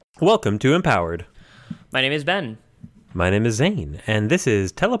Welcome to Empowered. My name is Ben. My name is Zane, and this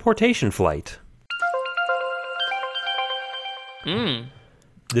is Teleportation Flight.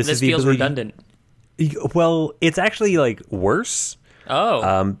 This feels redundant. Well, it's actually, worse.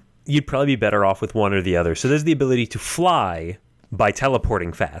 Oh. You'd probably be better off with one or the other. So there's the ability to fly by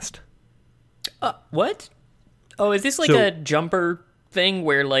teleporting fast. What? Oh, is this a jumper thing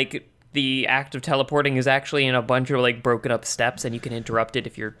where, the act of teleporting is actually in a bunch of, broken up steps and you can interrupt it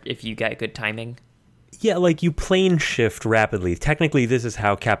if you get good timing? Yeah, you plane shift rapidly. Technically, this is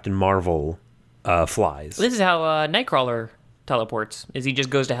how Captain Marvel flies. This is how Nightcrawler teleports, is he just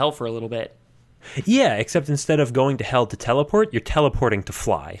goes to hell for a little bit. Yeah, except instead of going to hell to teleport, you're teleporting to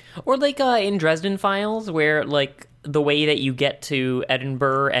fly. Or in Dresden Files, where, the way that you get to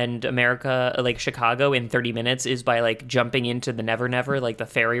Edinburgh and America, Chicago, in 30 minutes is by, jumping into the Never Never, the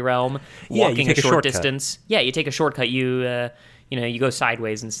fairy realm, walking you take a short shortcut. distance. Yeah, you take a shortcut. You go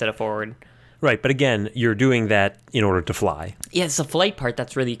sideways instead of forward. Right, but again, you're doing that in order to fly. Yeah, it's the flight part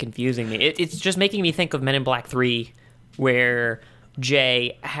that's really confusing me. It's just making me think of Men in Black 3, where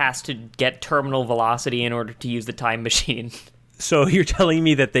Jay has to get terminal velocity in order to use the time machine. So you're telling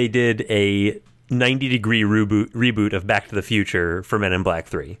me that they did a 90-degree reboot of Back to the Future for Men in Black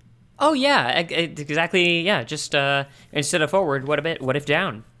 3? Oh, yeah, exactly, yeah. Just instead of forward, what if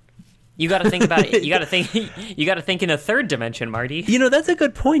down? You got to think about it. You got to think in a third dimension, Marty. That's a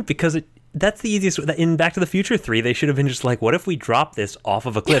good point, because that's the easiest. In Back to the Future 3, they should have been just what if we drop this off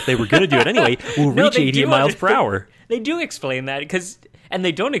of a cliff? They were going to do it anyway. We'll reach 80 miles per hour. They do explain that, and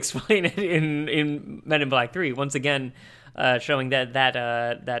they don't explain it in Men in Black 3. Once again, showing that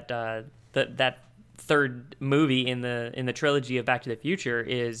third movie in the trilogy of Back to the Future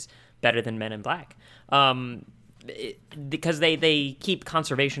is better than Men in Black. Because they keep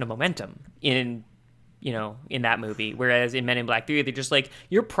conservation of momentum in that movie, whereas in Men in Black 3, they're just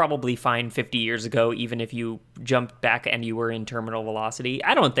you're probably fine 50 years ago, even if you jumped back and you were in terminal velocity.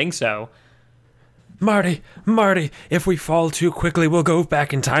 I don't think so. Marty, if we fall too quickly, we'll go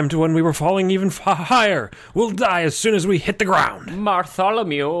back in time to when we were falling even higher. We'll die as soon as we hit the ground.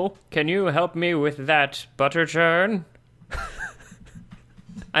 Bartholomew, can you help me with that butter churn?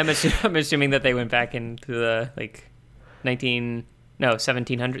 I'm assuming that they went back into the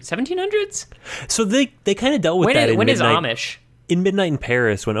 1700s? So they kind of dealt with that in when is Midnight. Amish? In Midnight in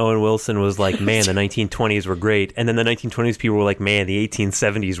Paris, when Owen Wilson was man, the 1920s were great. And then the 1920s people were man, the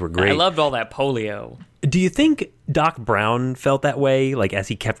 1870s were great. I loved all that polio. Do you think Doc Brown felt that way, as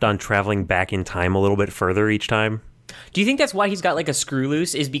he kept on traveling back in time a little bit further each time? Do you think that's why he's got a screw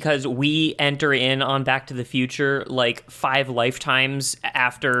loose, is because we enter in on Back to the Future 5 lifetimes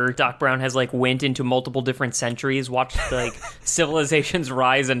after Doc Brown has went into multiple different centuries, watched civilizations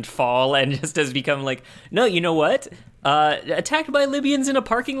rise and fall, and just has become no, you know what? Attacked by Libyans in a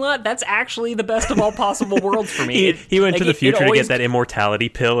parking lot, that's actually the best of all possible worlds for me. He went to the future to get that immortality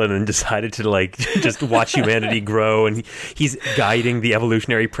pill and then decided to just watch humanity grow, and he's guiding the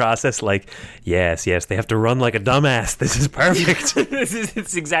evolutionary process yes, they have to run like a dumbass. This is perfect.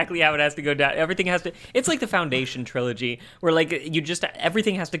 It's exactly how it has to go down. Everything has to, it's like the Foundation trilogy where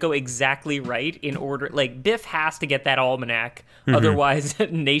everything has to go exactly right in order. Biff has to get that almanac, otherwise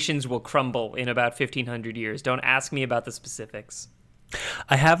nations will crumble in about 1500 years. Don't ask me about the specifics.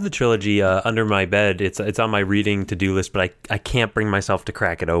 I have the trilogy under my bed. It's on my reading to-do list, but I can't bring myself to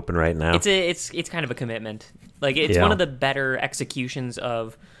crack it open right now. It's kind of a commitment. It's one of the better executions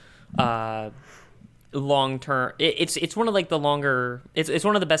of long term. It's one of the longer. It's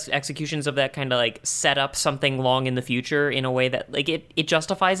one of the best executions of that kind of set up something long in the future in a way that it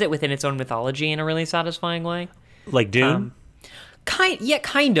justifies it within its own mythology in a really satisfying way. Like Dune.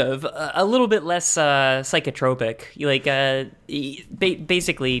 Kind of. A little bit less psychotropic.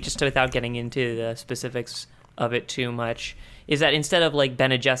 Basically, just without getting into the specifics of it too much, is that instead of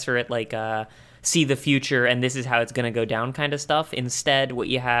Bene Gesserit, see the future and this is how it's going to go down kind of stuff, instead what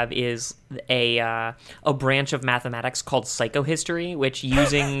you have is a branch of mathematics called psychohistory, which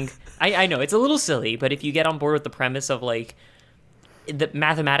using... I know, it's a little silly, but if you get on board with the premise of that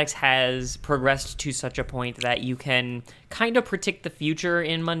mathematics has progressed to such a point that you can kind of predict the future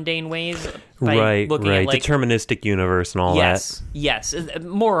in mundane ways by looking at deterministic universe and all that. Yes,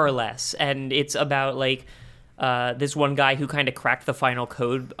 more or less. And it's about this one guy who kind of cracked the final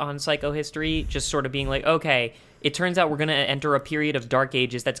code on psychohistory, just sort of being okay, it turns out we're going to enter a period of dark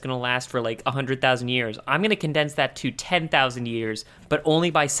ages that's going to last for 100,000 years. I'm going to condense that to 10,000 years, but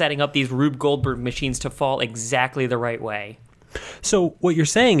only by setting up these Rube Goldberg machines to fall exactly the right way. So what you're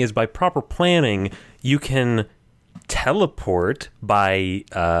saying is by proper planning, you can teleport by,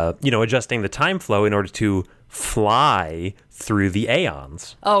 adjusting the time flow in order to fly through the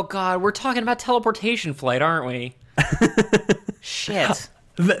aeons. Oh God, we're talking about teleportation flight, aren't we? Shit.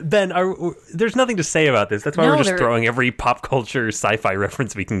 Ben, there's nothing to say about this. That's why No, we're just there- throwing every pop culture sci-fi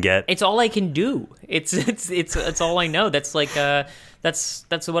reference we can get. It's all I can do. It's all I know. That's like that's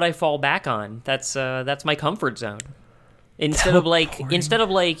what I fall back on. That's my comfort zone. Instead of like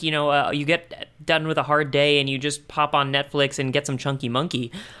you get done with a hard day and you just pop on Netflix and get some Chunky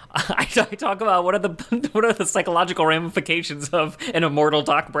Monkey. I talk about what are the psychological ramifications of an immortal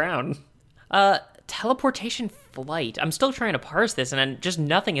Doc Brown. Teleportation flight. I'm still trying to parse this, and then just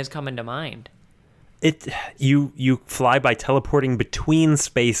nothing has come into mind. You fly by teleporting between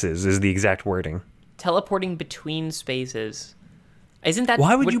spaces is the exact wording. Teleporting between spaces. Isn't that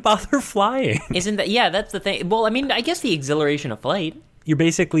Why would you bother flying? Isn't that that's the thing. Well, I mean, I guess the exhilaration of flight. You're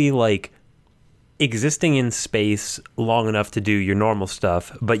basically like existing in space long enough to do your normal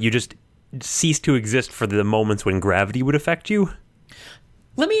stuff, but you just cease to exist for the moments when gravity would affect you.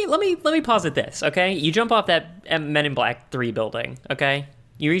 Let me posit this, okay? You jump off that Men in Black 3 building, okay?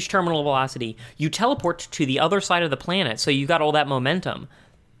 You reach terminal velocity. You teleport to the other side of the planet, so you got all that momentum.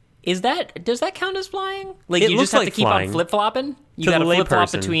 Does that count as flying? Like, It you looks just have like to keep flying. on flip-flopping? You To got the to flip-flop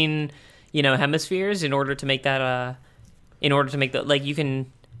layperson. between, hemispheres in order to make that, like,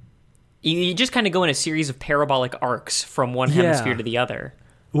 you just kind of go in a series of parabolic arcs from one Yeah. hemisphere to the other.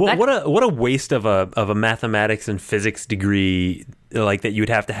 Well, what a waste of a mathematics and physics degree like that you'd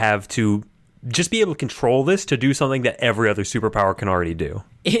have to just be able to control this to do something that every other superpower can already do.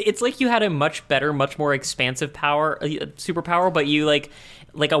 It's like you had a much better, much more expansive superpower, but you like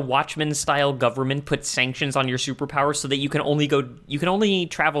a Watchmen style government put sanctions on your superpower so that you can only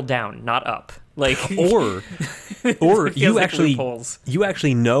travel down, not up. Like Or feels you like actually loopholes. you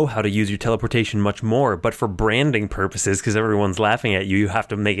actually know how to use your teleportation much more, but for branding purposes, because everyone's laughing at you, you have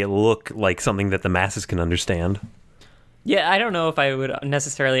to make it look like something that the masses can understand. Yeah, I don't know if I would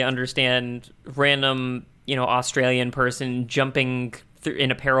necessarily understand random, Australian person jumping in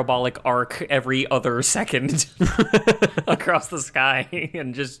a parabolic arc every other second across the sky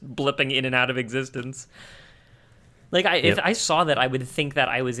and just blipping in and out of existence. Like, if I saw that, I would think that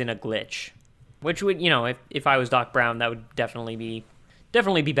I was in a glitch, which would, if I was Doc Brown, that would definitely be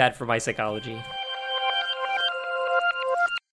bad for my psychology.